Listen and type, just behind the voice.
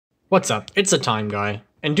What's up? It's the Time Guy,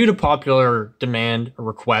 and due to popular demand or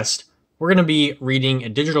request, we're going to be reading a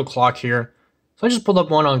digital clock here. So I just pulled up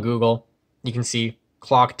one on Google. You can see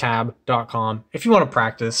clocktab.com if you want to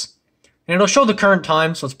practice. And it'll show the current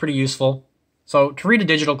time, so it's pretty useful. So to read a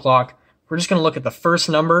digital clock, we're just going to look at the first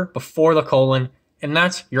number before the colon, and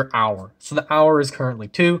that's your hour. So the hour is currently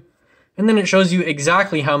 2, and then it shows you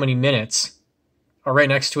exactly how many minutes are right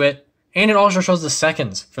next to it. And it also shows the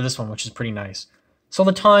seconds for this one, which is pretty nice. So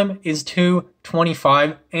the time is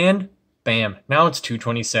 2:25 and bam, now it's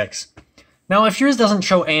 2:26. Now if yours doesn't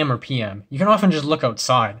show AM or PM, you can often just look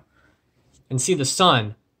outside and see the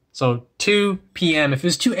sun. So 2 PM, if it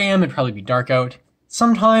was 2 AM, it'd probably be dark out.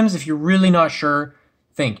 Sometimes if you're really not sure,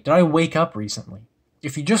 think, did I wake up recently?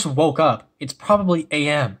 If you just woke up, it's probably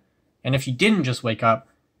AM. And if you didn't just wake up,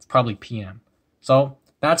 it's probably PM. So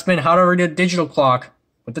that's been how to read a digital clock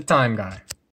with the Time Guy.